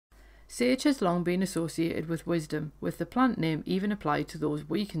Sage has long been associated with wisdom, with the plant name even applied to those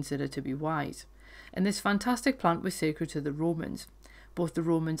we consider to be wise. And this fantastic plant was sacred to the Romans. Both the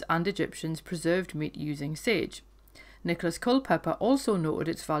Romans and Egyptians preserved meat using sage. Nicholas Culpeper also noted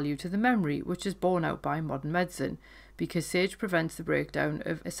its value to the memory, which is borne out by modern medicine, because sage prevents the breakdown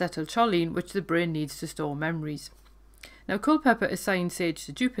of acetylcholine, which the brain needs to store memories. Now, Culpeper assigned sage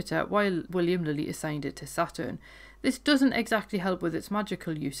to Jupiter, while William Lilly assigned it to Saturn. This doesn't exactly help with its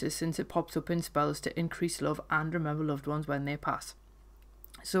magical uses, since it pops up in spells to increase love and remember loved ones when they pass.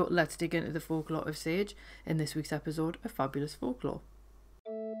 So let's dig into the folklore of sage in this week's episode of Fabulous Folklore.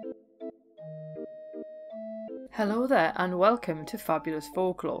 Hello there and welcome to Fabulous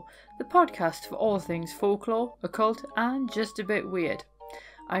Folklore, the podcast for all things folklore, occult and just a bit weird.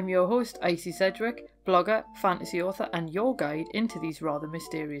 I'm your host, Icy Sedgwick, blogger, fantasy author and your guide into these rather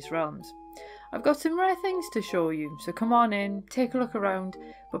mysterious realms. I've got some rare things to show you, so come on in, take a look around,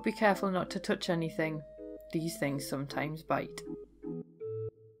 but be careful not to touch anything. These things sometimes bite.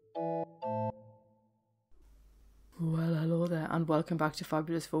 Well, hello there and welcome back to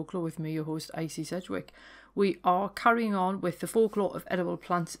Fabulous Folklore with me, your host, Icy Sedgwick. We are carrying on with the Folklore of Edible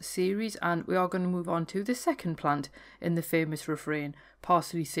Plants series, and we are going to move on to the second plant in the famous refrain,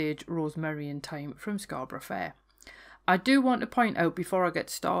 Parsley, Sage, Rosemary and Thyme from Scarborough Fair. I do want to point out before I get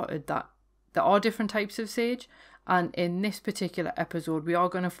started that there are different types of sage, and in this particular episode we are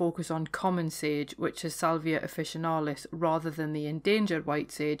going to focus on common sage, which is Salvia officinalis, rather than the endangered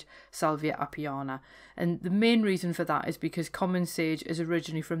white sage, Salvia apiana. And the main reason for that is because common sage is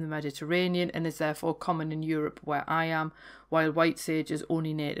originally from the Mediterranean and is therefore common in Europe where I am, while white sage is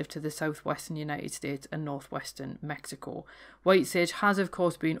only native to the southwestern United States and northwestern Mexico. White sage has of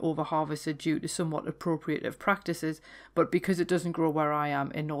course been over-harvested due to somewhat appropriative practices, but because it doesn't grow where I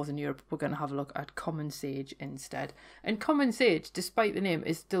am in northern Europe, we're going to have a look at common sage instead. And common sage, despite the name,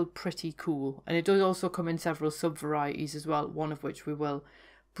 is still pretty cool, and it does also come in several sub-varieties as well, one of which we will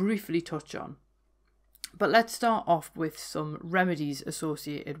briefly touch on. But let's start off with some remedies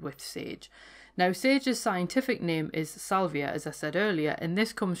associated with sage. Now, sage's scientific name is Salvia, as I said earlier, and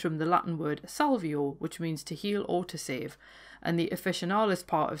this comes from the Latin word salvio, which means to heal or to save, and the officinalis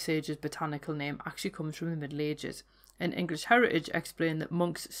part of sage's botanical name actually comes from the Middle Ages. And English Heritage explained that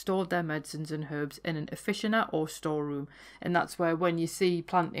monks stored their medicines and herbs in an officina or storeroom, and that's where when you see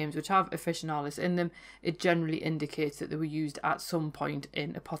plant names which have officinalis in them, it generally indicates that they were used at some point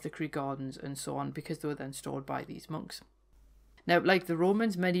in apothecary gardens and so on, because they were then stored by these monks. Now, like the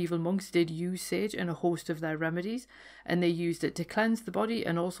Romans, medieval monks did use sage in a host of their remedies, and they used it to cleanse the body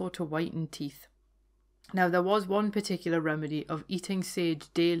and also to whiten teeth. Now, there was one particular remedy of eating sage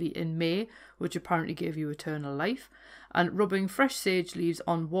daily in May, which apparently gave you eternal life, and rubbing fresh sage leaves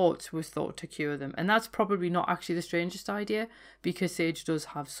on warts was thought to cure them. And that's probably not actually the strangest idea, because sage does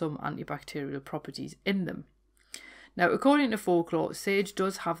have some antibacterial properties in them. Now, according to folklore, sage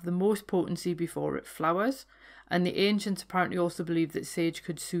does have the most potency before it flowers, and the ancients apparently also believed that sage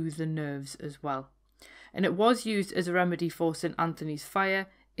could soothe the nerves as well. And it was used as a remedy for St. Anthony's fire,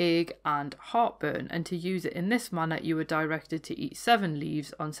 ague and heartburn, and to use it in this manner you were directed to eat 7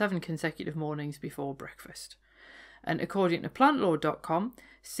 leaves on 7 consecutive mornings before breakfast. And according to plantlore.com,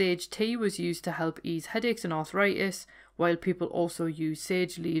 sage tea was used to help ease headaches and arthritis, while people also use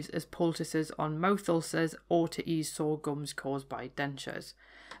sage leaves as poultices on mouth ulcers or to ease sore gums caused by dentures.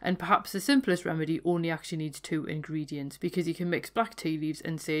 And perhaps the simplest remedy only actually needs 2 ingredients, because you can mix black tea leaves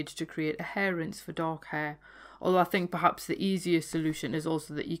and sage to create a hair rinse for dark hair. Although I think perhaps the easiest solution is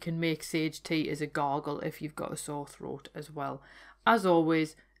also that you can make sage tea as a gargle if you've got a sore throat as well. As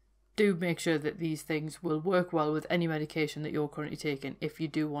always, do make sure that these things will work well with any medication that you're currently taking if you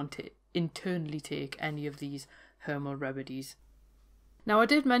do want to internally take any of these herbal remedies. Now, I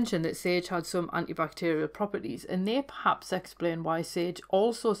did mention that sage had some antibacterial properties, and they perhaps explain why sage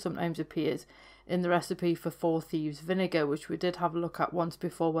also sometimes appears in the recipe for 4 Thieves vinegar, which we did have a look at once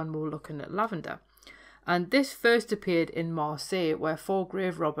before when we were looking at lavender. And this first appeared in Marseille, where 4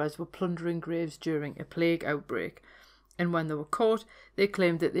 grave robbers were plundering graves during a plague outbreak. And when they were caught, they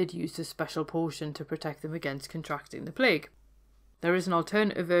claimed that they'd used a special potion to protect them against contracting the plague. There is an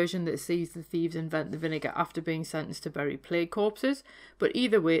alternative version that sees the thieves invent the vinegar after being sentenced to bury plague corpses, but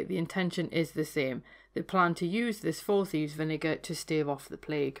either way, the intention is the same. They plan to use this 4 Thieves vinegar to stave off the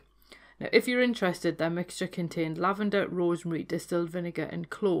plague. Now, if you're interested, their mixture contained lavender, rosemary, distilled vinegar and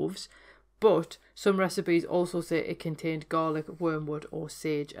cloves, but some recipes also say it contained garlic, wormwood or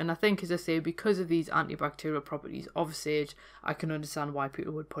sage. And I think, as I say, because of these antibacterial properties of sage, I can understand why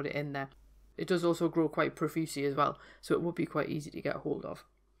people would put it in there. It does also grow quite profusely as well, so it would be quite easy to get hold of.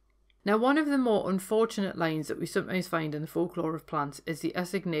 Now, one of the more unfortunate lines that we sometimes find in the folklore of plants is the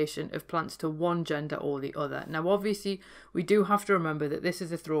assignation of plants to one gender or the other. Now, obviously, we do have to remember that this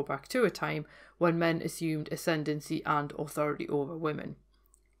is a throwback to a time when men assumed ascendancy and authority over women.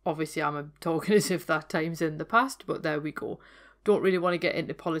 Obviously, I'm talking as if that time's in the past, but there we go. Don't really want to get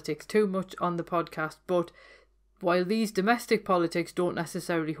into politics too much on the podcast, but while these domestic politics don't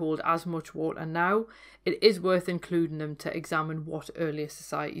necessarily hold as much water now, it is worth including them to examine what earlier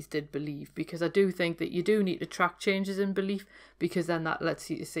societies did believe, because I do think that you do need to track changes in belief, because then that lets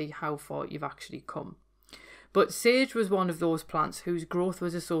you to see how far you've actually come. But sage was one of those plants whose growth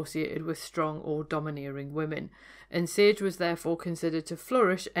was associated with strong or domineering women, and sage was therefore considered to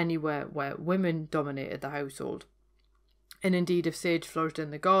flourish anywhere where women dominated the household. And indeed, if sage flourished in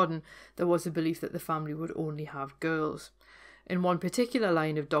the garden, there was a belief that the family would only have girls. And one particular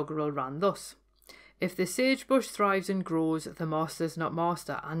line of doggerel ran thus: "If the sage bush thrives and grows, the master's not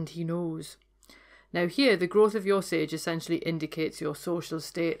master, and he knows." Now here, the growth of your sage essentially indicates your social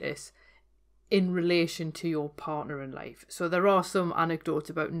status in relation to your partner in life. So there are some anecdotes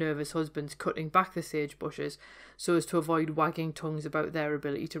about nervous husbands cutting back the sage bushes so as to avoid wagging tongues about their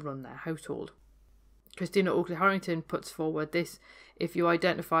ability to run their household. Christina Oakley Harrington puts forward this: if you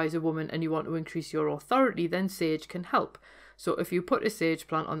identify as a woman and you want to increase your authority, then sage can help. So if you put a sage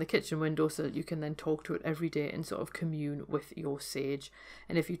plant on the kitchen windowsill, you can then talk to it every day and sort of commune with your sage.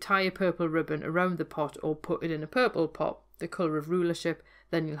 And if you tie a purple ribbon around the pot or put it in a purple pot, the colour of rulership,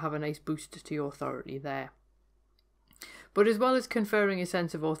 then you'll have a nice boost to your authority there. But as well as conferring a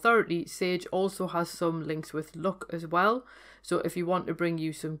sense of authority, sage also has some links with luck as well. So if you want to bring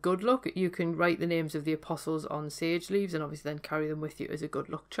you some good luck, you can write the names of the apostles on sage leaves and obviously then carry them with you as a good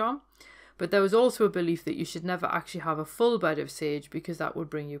luck charm. But there was also a belief that you should never actually have a full bed of sage, because that would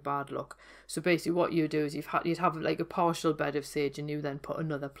bring you bad luck. So basically what you do is you'd have like a partial bed of sage and you then put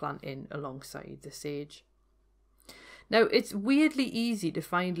another plant in alongside the sage. Now, it's weirdly easy to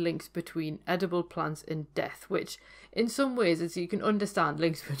find links between edible plants and death, which in some ways, as you can understand,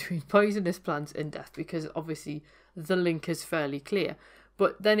 links between poisonous plants and death, because obviously the link is fairly clear.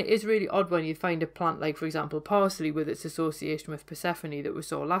 But then it is really odd when you find a plant like, for example, parsley with its association with Persephone that we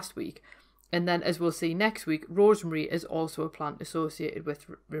saw last week. And then, as we'll see next week, rosemary is also a plant associated with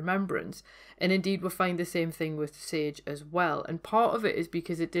remembrance. And indeed, we'll find the same thing with sage as well. And part of it is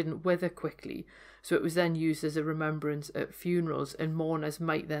because it didn't wither quickly. So it was then used as a remembrance at funerals, and mourners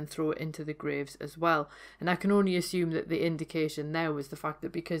might then throw it into the graves as well. And I can only assume that the indication there was the fact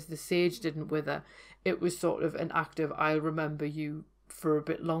that because the sage didn't wither, it was sort of an act of "I'll remember you for a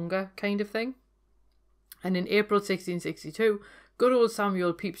bit longer" kind of thing. And in April 1662, good old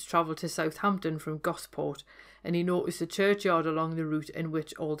Samuel Pepys travelled to Southampton from Gosport, and he noticed a churchyard along the route in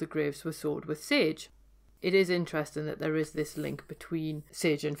which all the graves were sowed with sage. It is interesting that there is this link between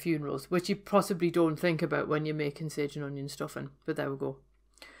sage and funerals, which you possibly don't think about when you're making sage and onion stuffing, but there we go.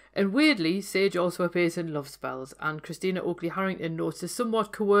 And weirdly, sage also appears in love spells, and Christina Oakley Harrington notes a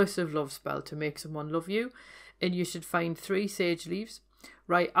somewhat coercive love spell to make someone love you, and you should find 3 sage leaves,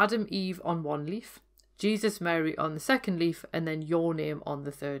 write Adam Eve on one leaf, Jesus Mary on the second leaf, and then your name on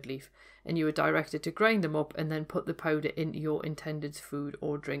the third leaf. And you are directed to grind them up and then put the powder into your intended's food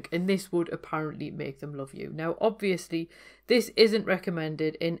or drink. And this would apparently make them love you. Now, obviously, this isn't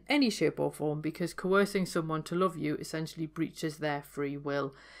recommended in any shape or form, because coercing someone to love you essentially breaches their free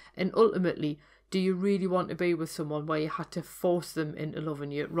will. And ultimately, do you really want to be with someone where you had to force them into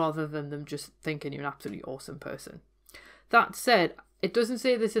loving you rather than them just thinking you're an absolutely awesome person? That said, it doesn't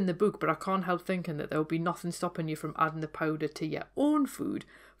say this in the book, but I can't help thinking that there will be nothing stopping you from adding the powder to your own food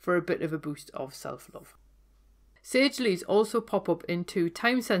for a bit of a boost of self-love. Sage leaves also pop up in 2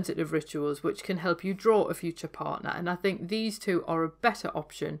 time-sensitive rituals which can help you draw a future partner, and I think these 2 are a better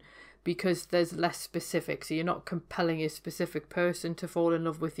option because there's less specific, so you're not compelling a specific person to fall in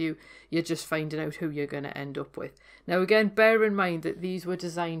love with you, you're just finding out who you're going to end up with. Now again, bear in mind that these were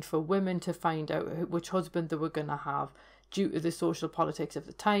designed for women to find out which husband they were going to have, due to the social politics of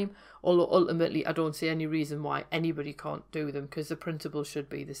the time, although ultimately I don't see any reason why anybody can't do them, because the principle should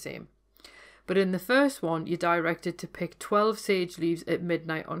be the same. But in the first one, you're directed to pick 12 sage leaves at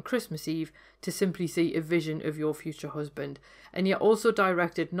midnight on Christmas Eve to simply see a vision of your future husband. And you're also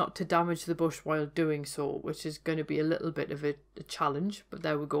directed not to damage the bush while doing so, which is going to be a little bit of a challenge, but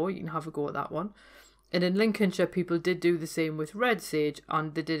there we go, you can have a go at that one. And in Lincolnshire, people did do the same with red sage,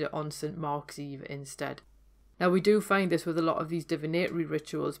 and they did it on St. Mark's Eve instead. Now, we do find this with a lot of these divinatory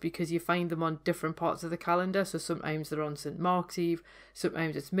rituals because you find them on different parts of the calendar. So sometimes they're on St. Mark's Eve,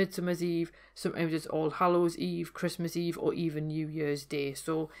 sometimes it's Midsummer's Eve, sometimes it's All Hallows Eve, Christmas Eve, or even New Year's Day.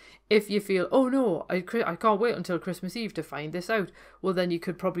 So if you feel, oh no, I can't wait until Christmas Eve to find this out, well then you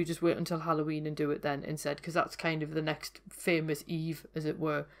could probably just wait until Halloween and do it then instead, because that's kind of the next famous Eve, as it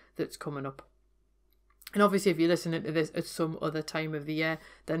were, that's coming up. And obviously if you're listening to this at some other time of the year,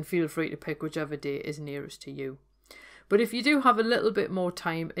 then feel free to pick whichever day is nearest to you. But if you do have a little bit more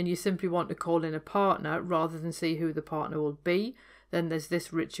time and you simply want to call in a partner rather than see who the partner will be, then there's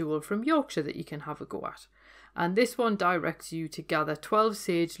this ritual from Yorkshire that you can have a go at. And this one directs you to gather 12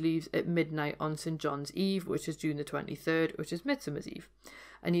 sage leaves at midnight on St. John's Eve, which is June the 23rd, which is Midsummer's Eve.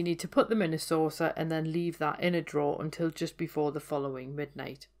 And you need to put them in a saucer and then leave that in a drawer until just before the following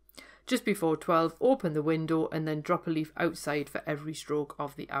midnight. Just before 12, open the window and then drop a leaf outside for every stroke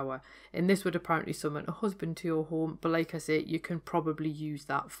of the hour. And this would apparently summon a husband to your home, but like I say, you can probably use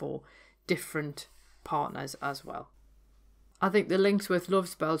that for different partners as well. I think the links with love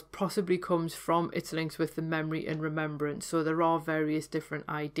spells possibly comes from its links with the memory and remembrance. So there are various different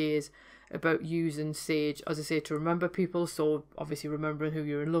ideas about using sage, as I say, to remember people. So obviously remembering who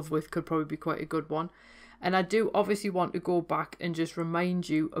you're in love with could probably be quite a good one. And I do obviously want to go back and just remind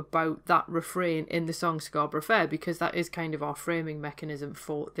you about that refrain in the song Scarborough Fair, because that is kind of our framing mechanism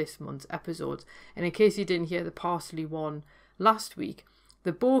for this month's episodes. And in case you didn't hear the parsley one last week,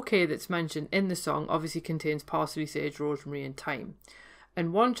 the bouquet that's mentioned in the song obviously contains parsley, sage, rosemary and thyme.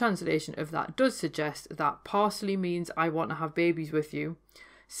 And one translation of that does suggest that parsley means I want to have babies with you,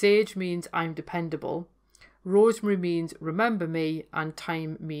 sage means I'm dependable, rosemary means remember me, and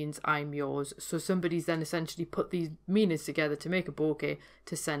thyme means I'm yours. So somebody's then essentially put these meanings together to make a bouquet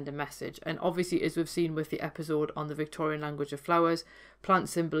to send a message. And obviously, as we've seen with the episode on the Victorian language of flowers, plant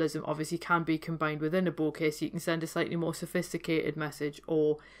symbolism obviously can be combined within a bouquet, so you can send a slightly more sophisticated message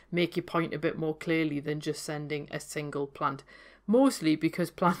or make your point a bit more clearly than just sending a single plant. Mostly because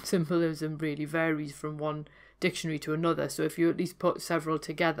plant symbolism really varies from one dictionary to another, so if you at least put several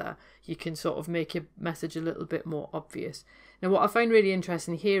together, you can sort of make your message a little bit more obvious. Now, what I find really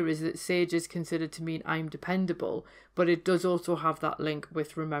interesting here is that sage is considered to mean I'm dependable, but it does also have that link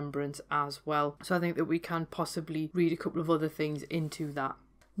with remembrance as well. So I think that we can possibly read a couple of other things into that.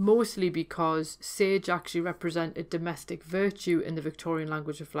 Mostly because sage actually represented domestic virtue in the Victorian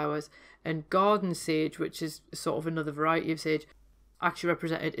language of flowers, and garden sage, which is sort of another variety of sage, actually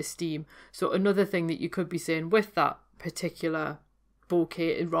represented esteem. So another thing that you could be saying with that particular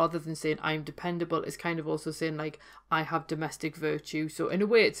bouquet, rather than saying I'm dependable, is kind of also saying like I have domestic virtue. So in a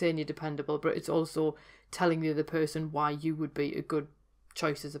way it's saying you're dependable, but it's also telling the other person why you would be a good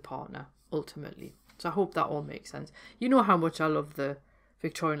choice as a partner ultimately. So I hope that all makes sense. You know how much I love the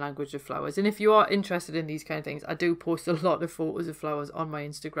Victorian language of flowers, and if you are interested in these kind of things, I do post a lot of photos of flowers on my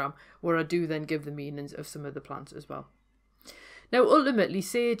Instagram where I do then give the meanings of some of the plants as well. Now, ultimately,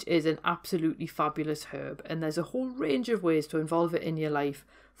 sage is an absolutely fabulous herb, and there's a whole range of ways to involve it in your life,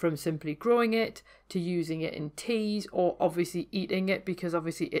 from simply growing it to using it in teas, or obviously eating it, because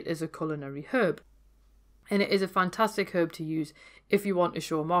obviously it is a culinary herb. And it is a fantastic herb to use if you want to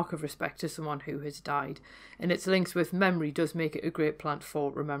show a mark of respect to someone who has died. And its links with memory does make it a great plant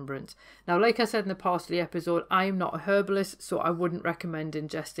for remembrance. Now, like I said in the parsley episode, I am not a herbalist, so I wouldn't recommend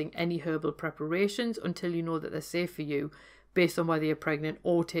ingesting any herbal preparations until you know that they're safe for you, based on whether you're pregnant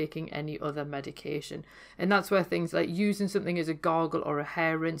or taking any other medication. And that's where things like using something as a gargle or a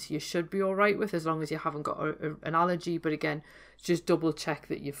hair rinse you should be all right with, as long as you haven't got an allergy. But again, just double check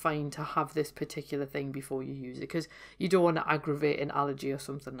that you're fine to have this particular thing before you use it, because you don't want to aggravate an allergy or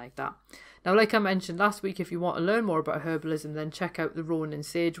something like that. Now, like I mentioned last week, if you want to learn more about herbalism, then check out the Ronan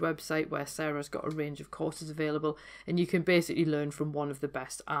Sage website, where Sarah's got a range of courses available, and you can basically learn from one of the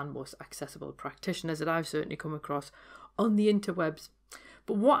best and most accessible practitioners that I've certainly come across on the interwebs.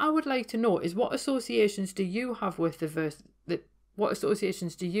 But what I would like to know is, what associations do you have with this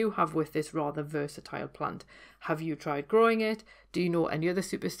rather versatile plant? Have you tried growing it? Do you know any other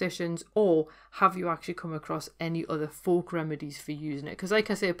superstitions, or have you actually come across any other folk remedies for using it? Because like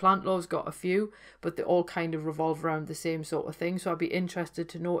I say, plant law's got a few, but they all kind of revolve around the same sort of thing. So I'd be interested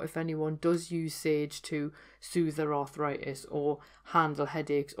to know if anyone does use sage to soothe their arthritis or handle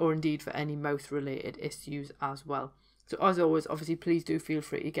headaches, or indeed for any mouth related issues as well. So as always, obviously, please do feel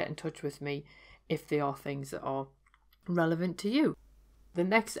free to get in touch with me if they are things that are relevant to you. The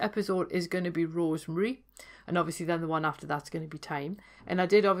next episode is going to be rosemary, and obviously then the one after that's going to be thyme. And I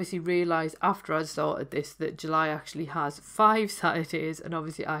did obviously realise after I started this that July actually has 5 Saturdays, and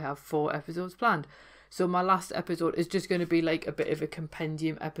obviously I have 4 episodes planned. So my last episode is just going to be like a bit of a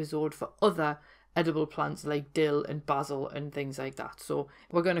compendium episode for other edible plants like dill and basil and things like that. So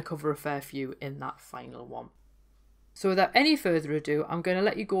we're going to cover a fair few in that final one. So without any further ado, I'm going to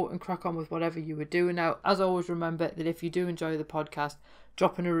let you go and crack on with whatever you were doing now. As always, remember that if you do enjoy the podcast,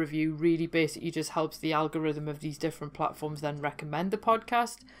 dropping a review really basically just helps the algorithm of these different platforms then recommend the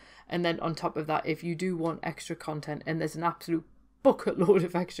podcast. And then on top of that, if you do want extra content, and there's an absolute bucket load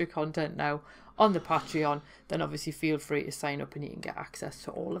of extra content now on the Patreon, then obviously feel free to sign up and you can get access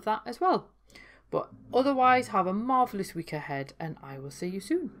to all of that as well. But otherwise, have a marvellous week ahead and I will see you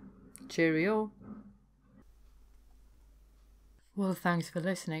soon. Cheerio. Well, thanks for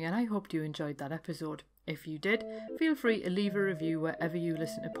listening, and I hope you enjoyed that episode. If you did, feel free to leave a review wherever you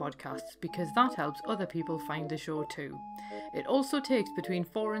listen to podcasts, because that helps other people find the show too. It also takes between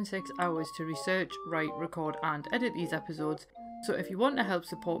 4 and 6 hours to research, write, record and edit these episodes, so if you want to help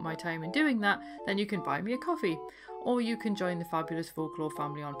support my time in doing that, then you can buy me a coffee, or you can join the Fabulous Folklore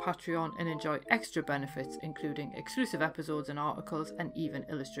family on Patreon and enjoy extra benefits, including exclusive episodes and articles and even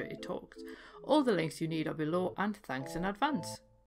illustrated talks. All the links you need are below, and thanks in advance.